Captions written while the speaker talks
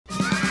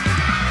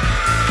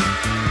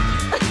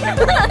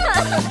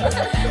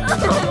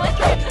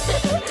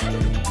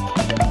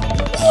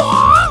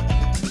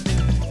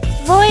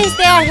Wo ist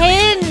er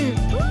hin?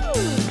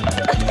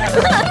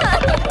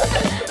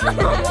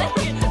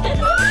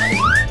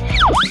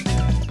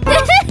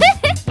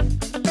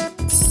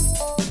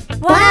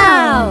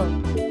 Wow!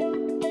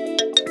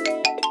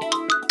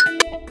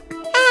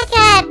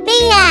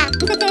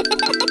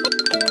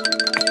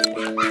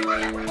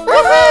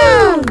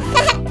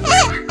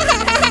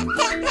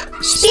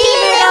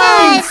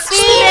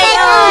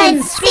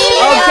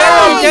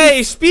 Okay,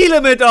 ich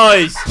spiele mit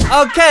euch.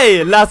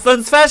 Okay, lasst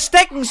uns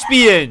Verstecken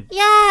spielen.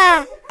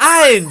 Ja!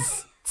 1,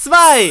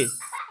 2,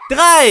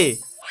 3,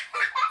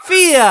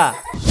 4.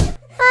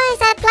 Wo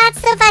ist ein Platz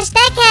zu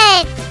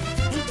verstecken?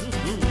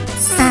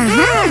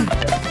 Aha.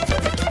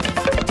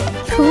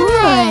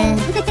 Cool.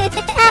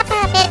 Papa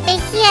wird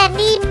mich hier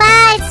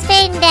niemals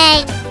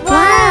finden.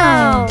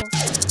 Wow!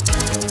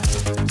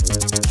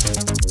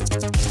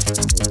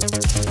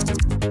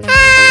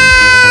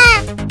 Ah,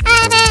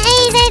 eine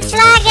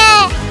Riesenschlange.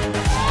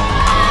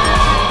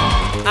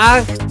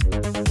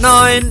 8,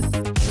 9,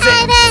 10.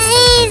 Eine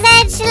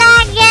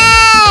Riesenschlange.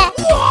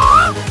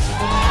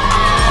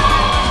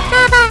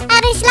 Papa,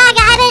 eine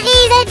Schlange, eine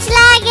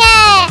Riesenschlange.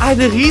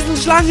 Eine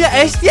Riesenschlange?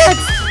 Echt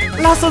jetzt?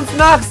 Lass uns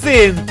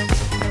nachsehen.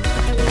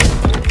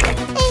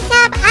 Ich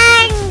hab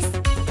Angst.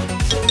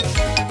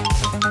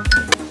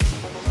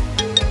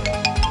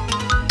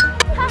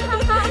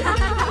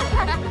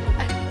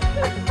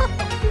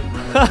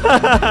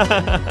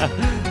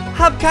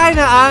 Hab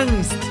keine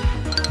Angst.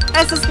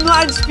 Es ist nur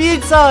ein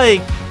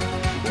Spielzeug.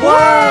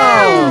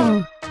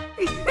 Wow.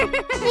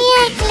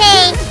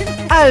 Wirklich?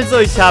 Also,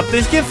 ich hab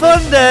dich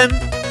gefunden.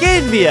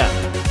 Gehen wir.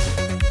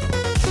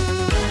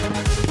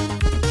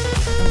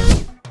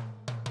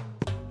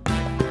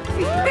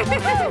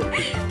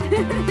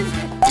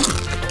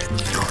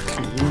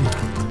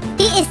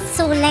 Die ist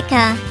so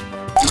lecker.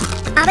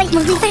 Aber ich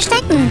muss mich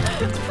verstecken.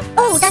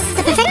 Oh, das ist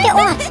der perfekte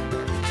Ort.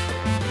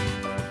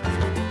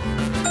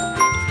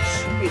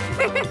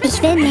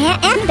 Ich will mehr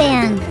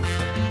Erdbeeren.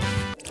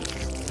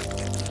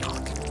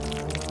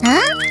 Hä?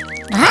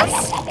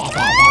 Was?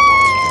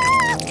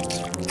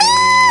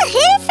 Ah,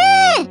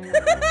 Hilfe!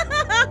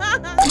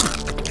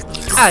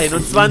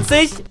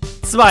 21,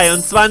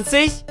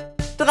 22,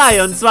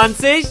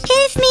 23.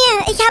 Hilf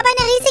mir! Ich habe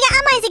eine riesige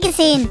Ameise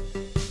gesehen.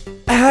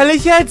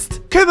 Ehrlich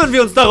jetzt? Kümmern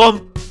wir uns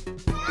darum.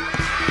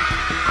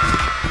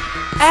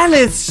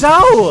 Alice,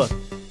 schau!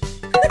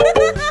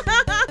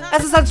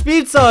 Es ist ein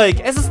Spielzeug.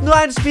 Es ist nur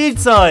ein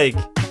Spielzeug.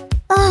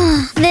 Oh,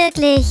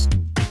 wirklich.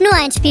 Nur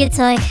ein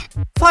Spielzeug.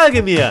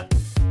 Folge mir.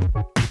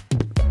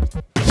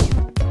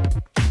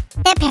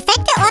 Der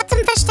perfekte Ort zum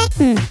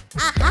Verstecken.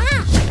 Aha.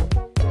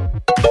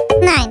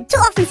 Nein, zu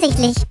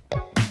offensichtlich.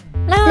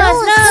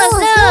 Los!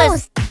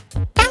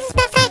 Das ist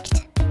perfekt.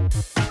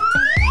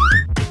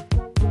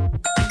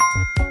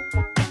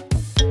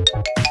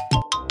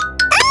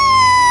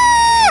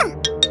 Ah!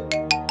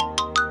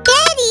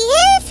 Daddy,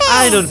 Hilfe!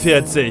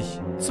 41,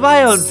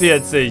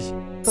 42,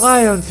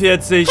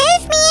 43.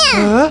 Hilf mir!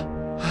 Hä?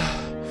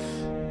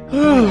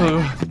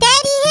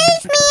 Daddy,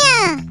 hilf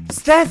mir!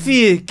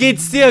 Steffi,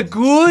 geht's dir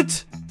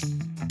gut?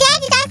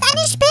 Daddy, da ist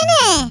eine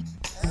Spinne!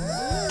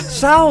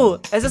 Schau,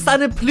 es ist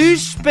eine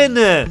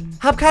Plüschspinne.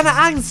 Hab keine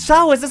Angst,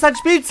 schau, es ist ein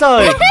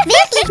Spielzeug.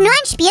 Wirklich nur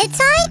ein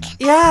Spielzeug?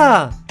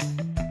 Ja.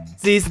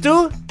 Siehst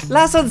du?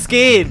 Lass uns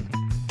gehen.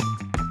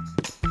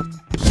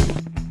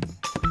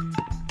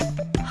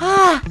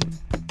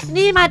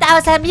 Niemand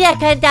außer mir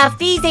könnte auf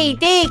diese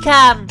Idee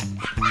kommen.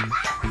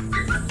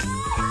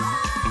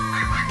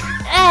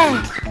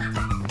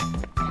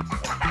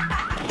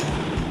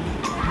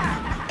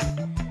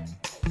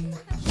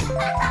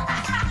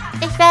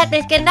 Ich werde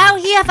mich genau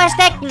hier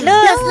verstecken.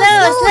 Los!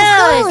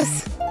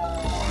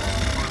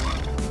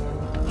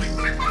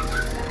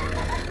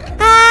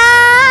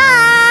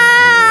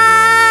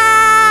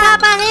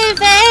 Papa,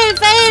 Hilfe!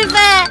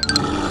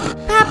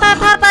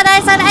 Papa, da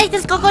ist ein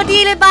echtes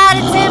Krokodil im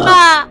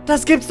Badezimmer.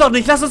 Das gibt's doch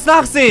nicht, lass uns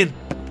nachsehen.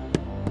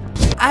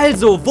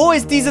 Also, wo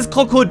ist dieses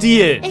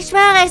Krokodil? Ich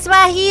schwöre, es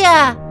war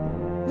hier.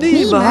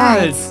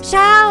 Niemals.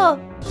 Schau.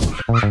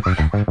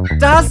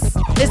 Das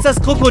ist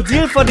das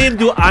Krokodil, vor dem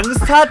du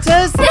Angst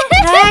hattest?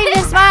 Nein,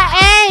 es war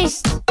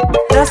echt.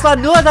 Das war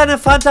nur deine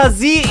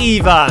Fantasie,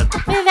 Ivan.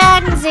 Wir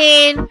werden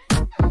sehen.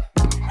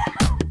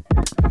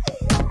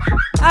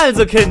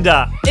 Also,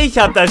 Kinder, ich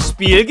habe das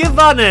Spiel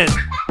gewonnen.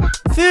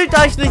 Fühlt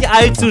euch nicht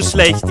allzu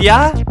schlecht,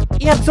 ja?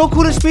 Ihr habt so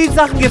coole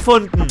Spielsachen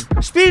gefunden.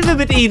 Spielen wir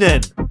mit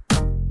ihnen.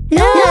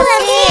 Los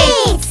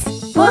geht's!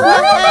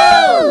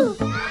 Wuhu!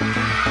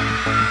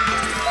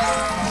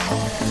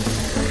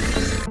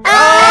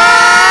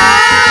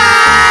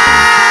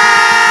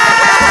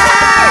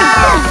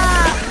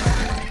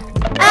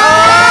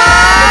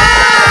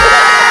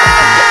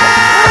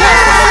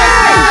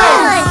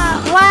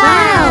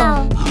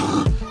 Wow.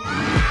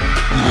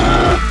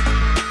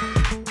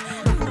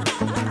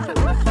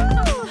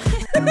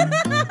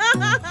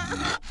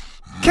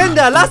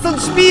 Kinder, lasst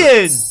uns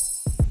spielen.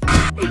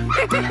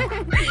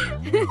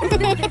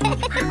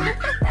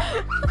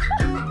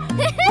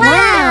 Wow!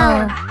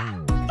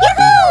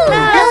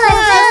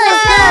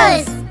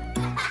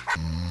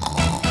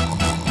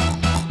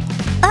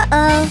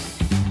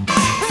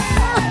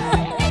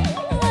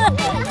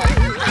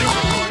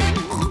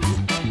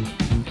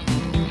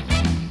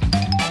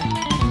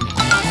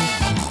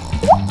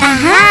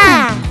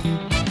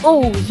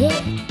 Oh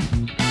yeah.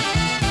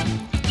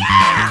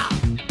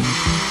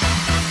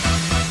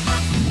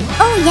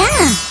 Oh ja.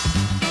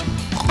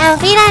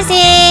 Auf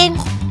Wiedersehen.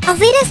 Auf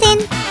Wiedersehen.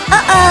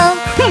 Oh oh.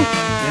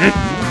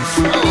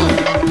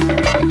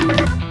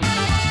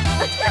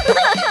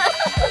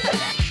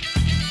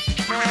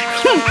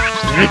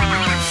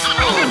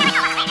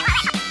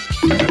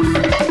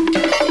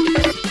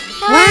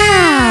 Wow.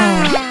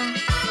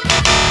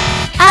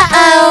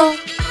 Oh.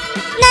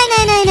 Nein,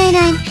 nein, nein, nein,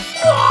 nein.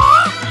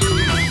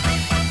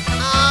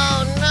 Oh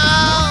no.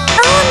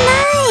 Oh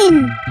nein.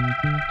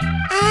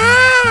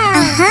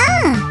 Aha.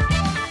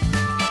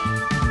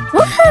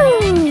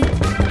 Woohoo.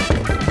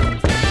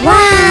 Wow.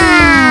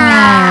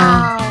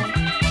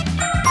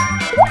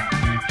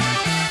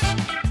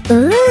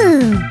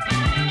 Ooh.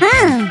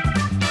 Huh.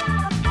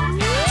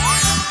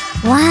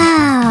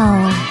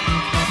 Wow.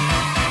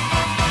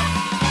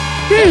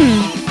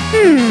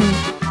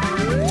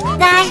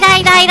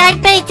 Nein,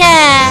 bitte.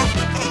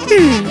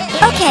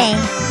 Okay.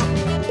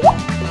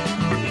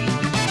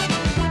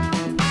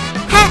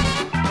 Ha.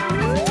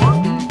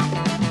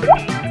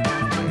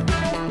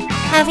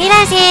 Auf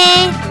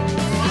Wiedersehen.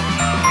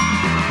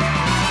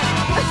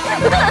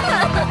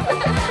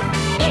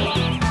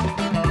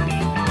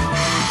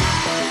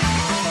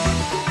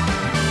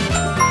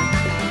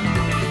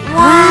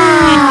 Wow.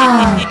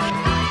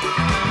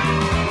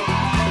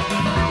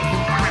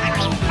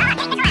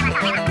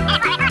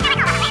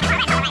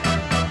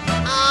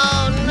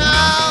 Oh no.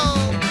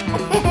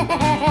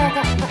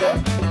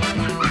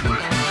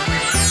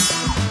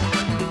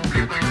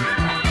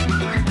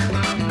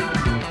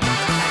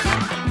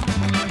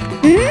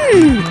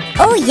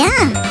 Oh ja.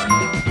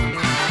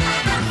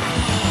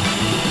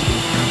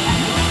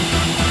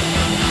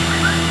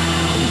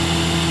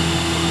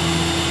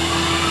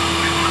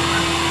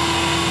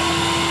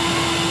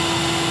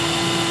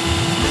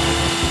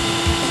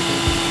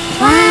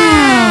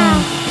 Wow.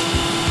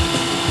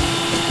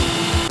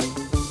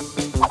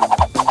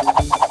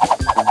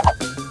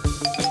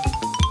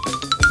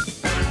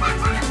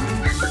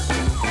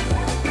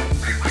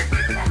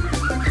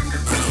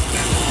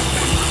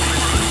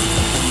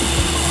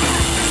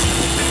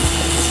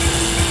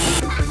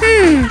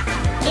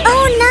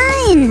 Oh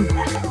nein.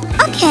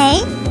 Okay.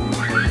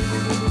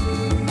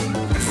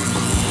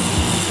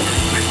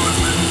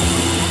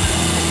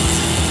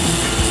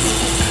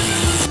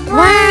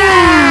 Wow.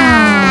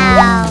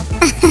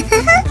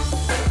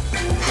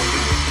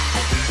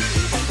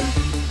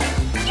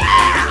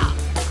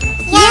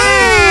 Ja.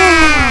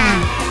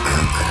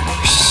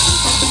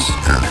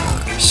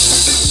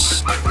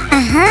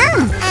 Aha.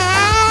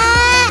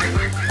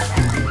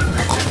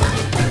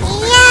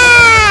 Ja.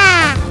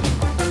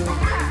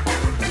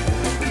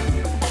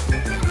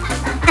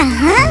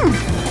 Aha.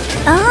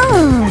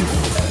 Oh.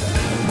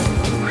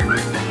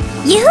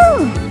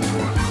 Juhu.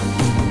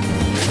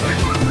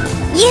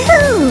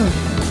 Juhu.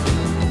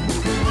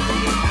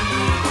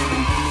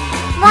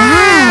 Wow.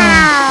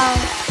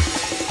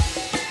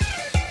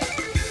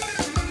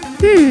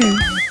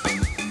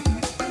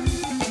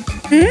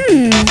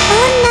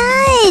 Oh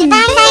nein.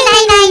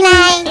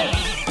 Nein.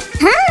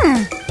 Ha.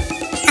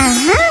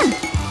 Aha.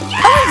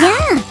 Oh ja.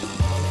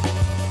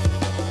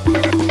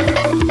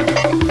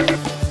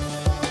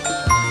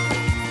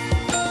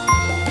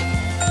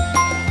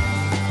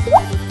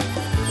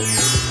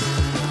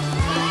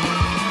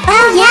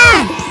 Oh ja.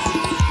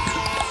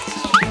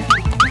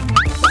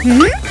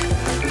 Nein.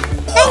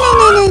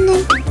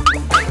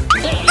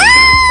 Ah!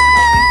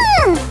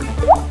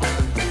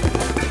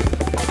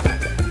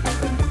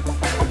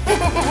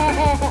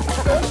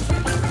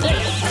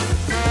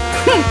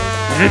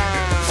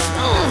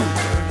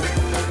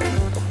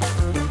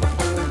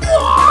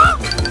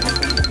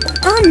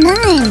 Oh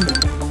nein.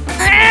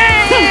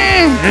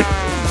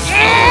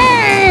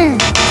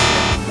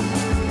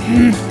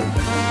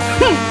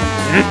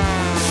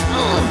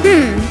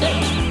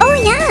 Oh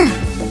ja.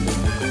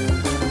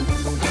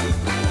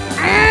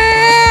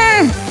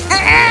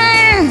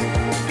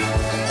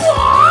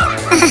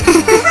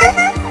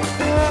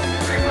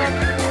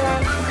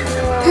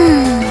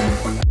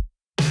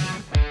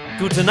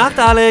 Gute Nacht,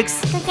 Alex.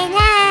 Gute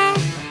Nacht.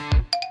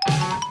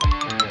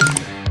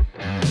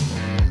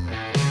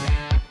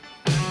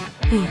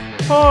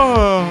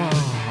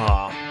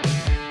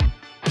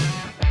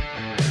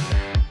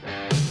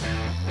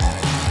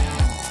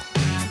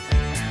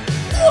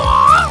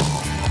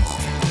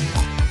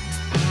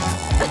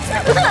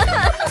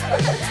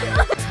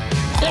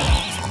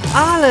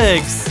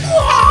 Alex!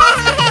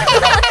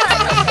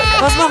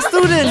 Was machst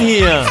du denn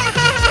hier?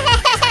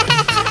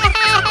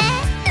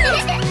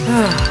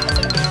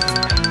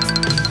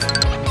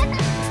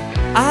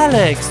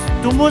 Alex,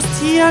 du musst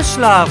hier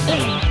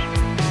schlafen.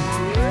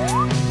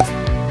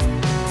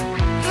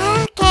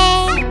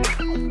 Okay.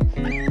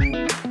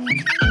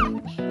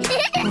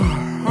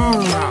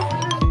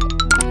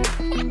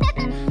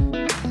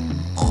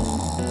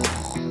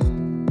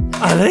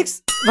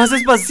 Alex, was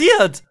ist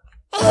passiert?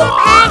 Ich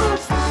hab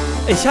Angst.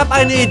 Ich habe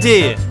eine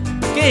Idee.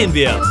 Gehen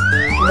wir.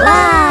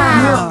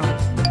 Wow.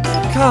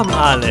 Komm,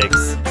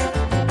 Alex.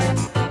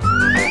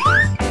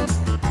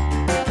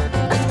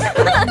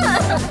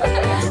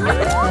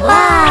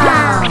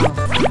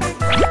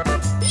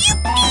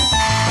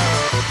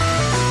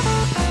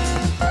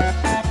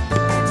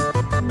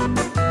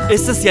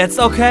 Ist es jetzt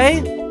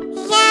okay?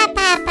 Ja,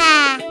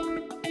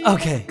 Papa.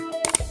 Okay.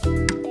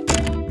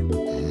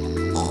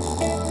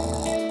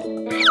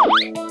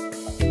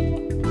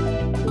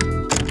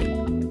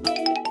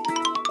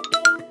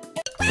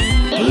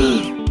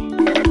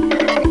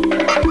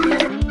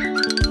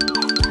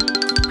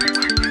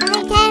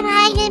 Unter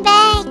meinem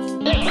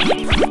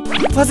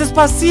Bett. Was ist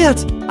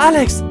passiert?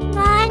 Alex,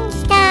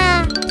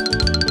 Monster.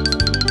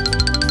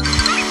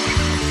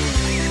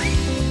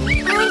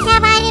 Unter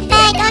meinem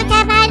Bett,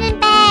 unter meinem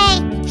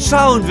Bett.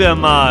 schauen wir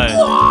mal.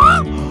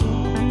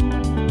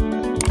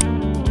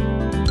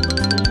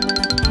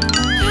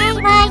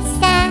 Kein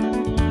Monster.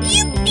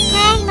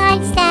 Kein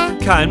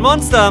Monster. Kein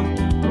Monster.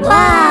 Wow.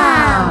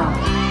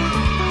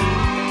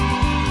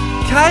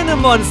 Keine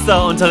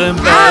Monster unter dem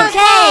Bett.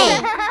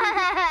 Okay.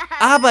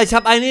 Aber ich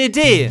habe eine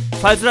Idee,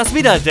 falls du das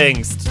wieder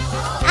denkst.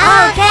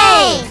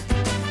 Okay.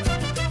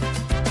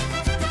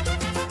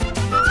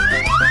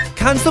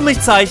 Kannst du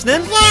mich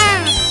zeichnen?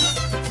 Ja.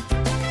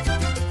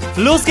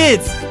 Los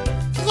geht's.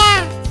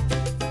 Ja.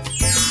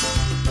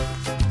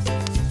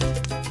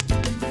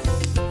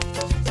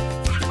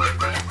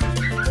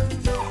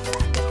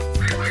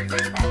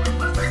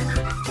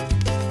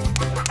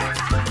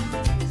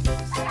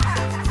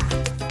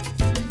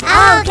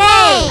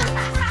 Okay.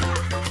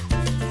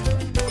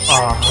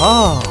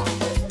 Aha.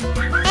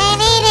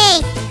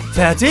 Erledigt.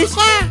 Fertig?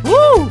 Ja.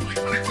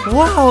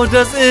 Wow,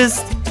 das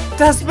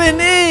bin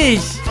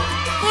ich.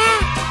 Ja.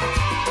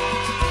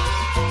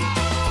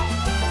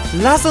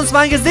 Lass uns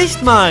mein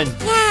Gesicht malen.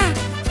 Ja.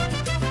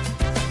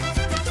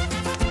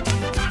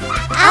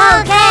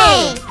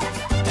 Okay.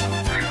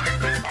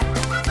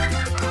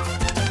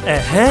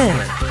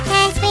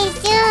 Das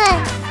bist du.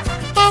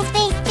 Das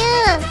bist du.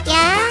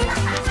 Ja?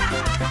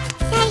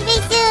 Das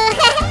bist du.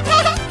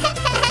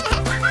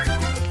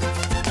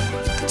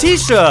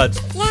 T-Shirt.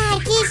 Ja,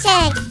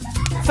 T-Shirt.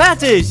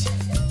 Fertig.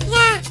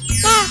 Ja,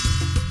 ja.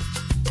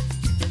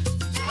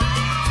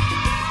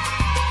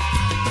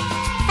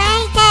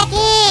 Weiter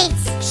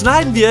geht's.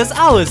 Schneiden wir es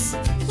aus.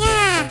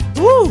 Ja.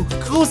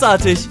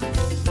 Großartig.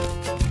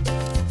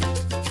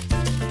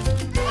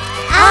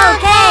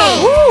 Okay.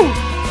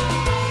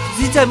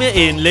 Sieht er mir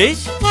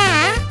ähnlich? Ja.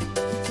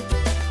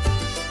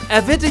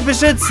 Er wird dich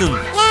beschützen.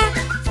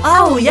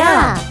 Ja. Oh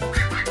ja.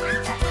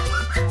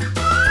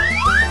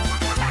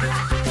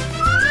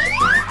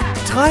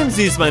 Träum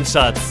süß, mein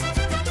Schatz.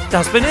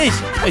 Das bin ich.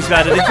 Ich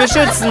werde dich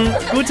beschützen.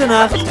 Gute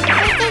Nacht. Gute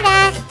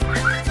Nacht.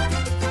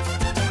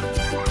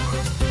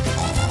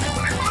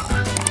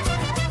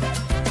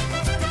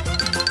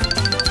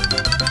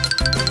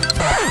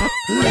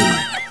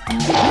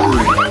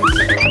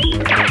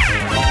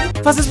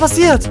 Was ist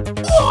passiert? Da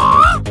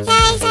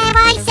ist ein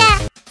Monster.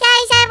 Da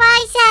ist ein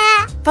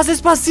Monster. Was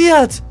ist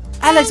passiert?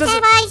 Alex, Da was... ist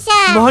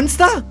ein Monster.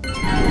 Monster?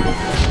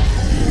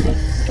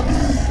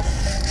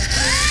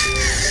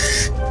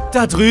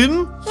 Da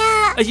drüben?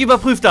 Ja. Ich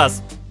überprüfe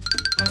das.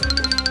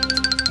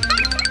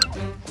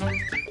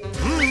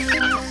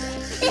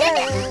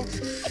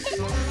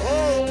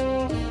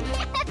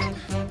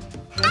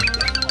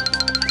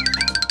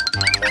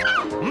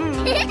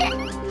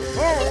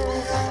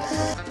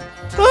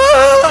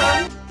 Ah!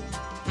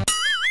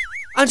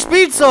 Ein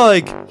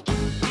Spielzeug.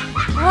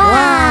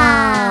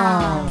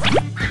 Wow.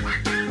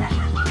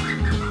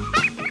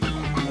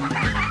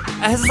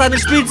 Es ist eine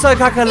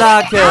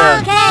Spielzeugkakerlake.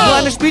 Okay. Nur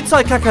eine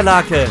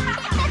Spielzeugkakerlake.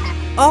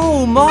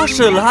 Oh,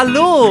 Marshall,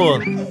 hallo.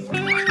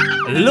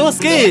 Los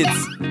geht's.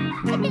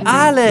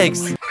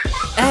 Alex,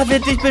 er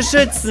wird dich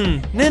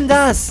beschützen. Nimm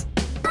das.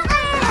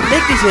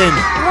 Leg dich hin.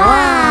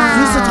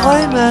 Süße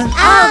Träume.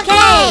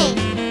 Okay.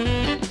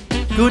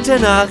 Gute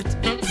Nacht.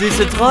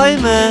 Süße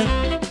Träume.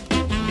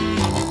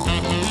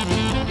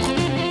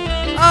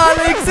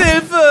 Alex,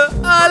 Hilfe.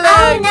 Oh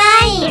Alex.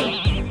 nein.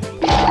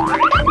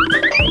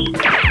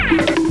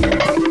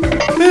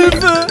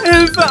 Hilfe,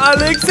 Hilfe,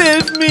 Alex,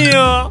 hilf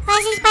mir. Was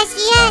ist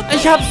passiert?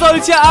 Ich habe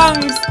solche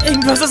Angst.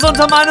 Irgendwas ist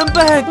unter meinem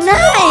Bett. Nein.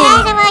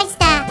 Kleine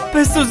Monster.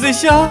 Bist du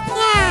sicher?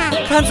 Ja.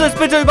 Kannst du es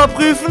bitte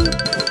überprüfen?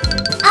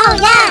 Oh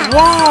ja.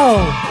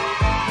 Wow.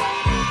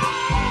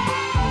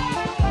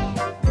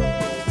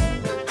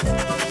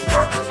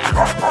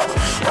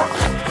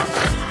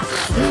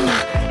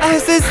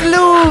 Es ist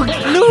Luke.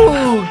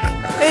 Luke.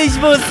 Ich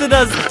wusste,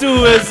 dass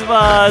du es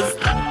warst.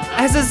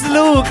 Es ist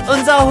Luke,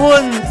 unser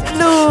Hund.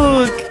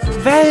 Luke.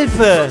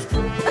 Welpe.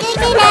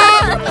 Gute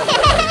Nacht.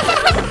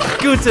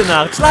 Gute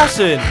Nacht. Schlaf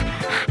schön.